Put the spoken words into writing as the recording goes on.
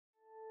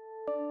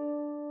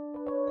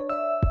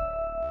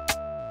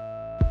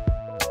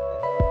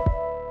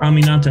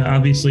Aminata,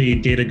 obviously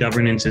data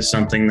governance is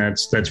something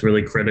that's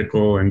really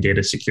critical, and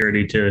data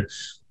security to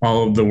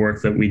all of the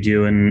work that we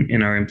do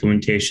in our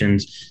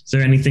implementations. Is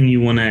there anything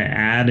you want to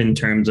add in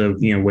terms of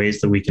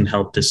ways that we can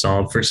help to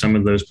solve for some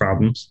of those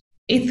problems?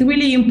 It's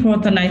really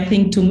important, I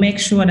think, to make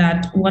sure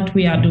that what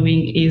we are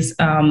doing is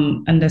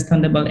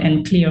understandable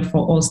and clear for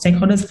all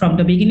stakeholders from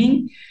the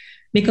beginning.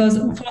 Because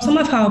for some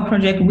of our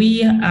project,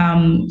 we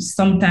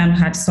sometimes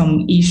had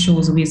some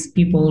issues with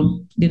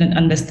people didn't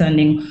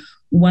understanding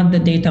what the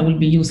data will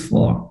be used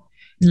for.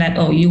 It's like,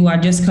 oh, you are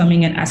just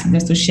coming and asking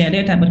us to share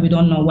data, but we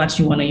don't know what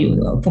you want to use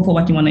for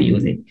what you want to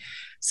use it.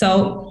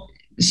 So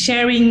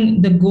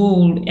sharing the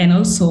goal and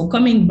also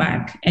coming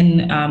back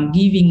and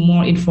giving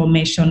more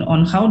information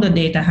on how the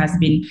data has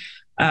been,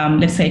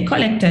 let's say,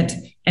 collected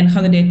and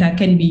how the data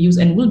can be used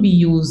and will be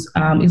used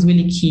is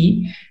really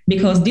key,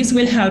 because this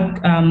will help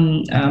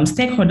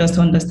stakeholders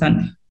to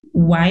understand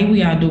why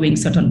we are doing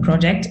certain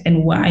project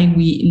and why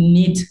we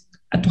need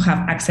to have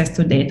access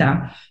to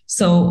data,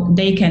 so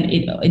they can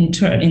in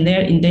turn in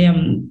their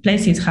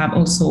places have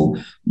also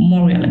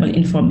more reliable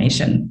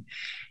information.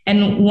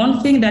 And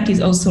one thing that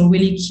is also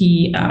really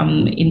key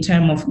in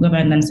terms of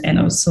governance and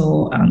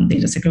also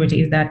data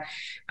security is that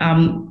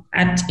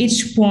at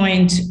each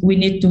point we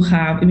need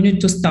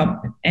to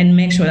stop and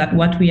make sure that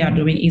what we are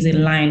doing is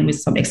in line with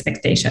some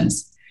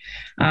expectations.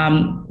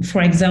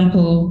 For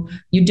example,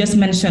 you just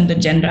mentioned the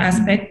gender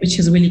aspect, which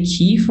is really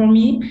key for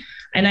me.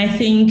 And I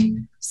think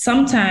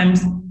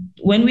sometimes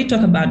when we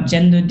talk about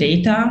gender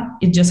data,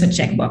 it's just a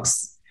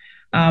checkbox.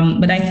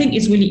 But I think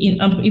it's really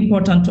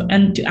important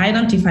to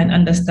identify and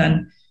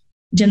understand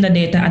gender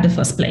data at the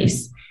first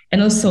place,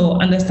 and also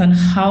understand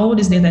how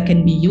this data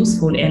can be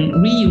useful and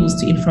reused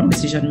to inform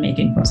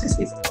decision-making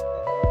processes.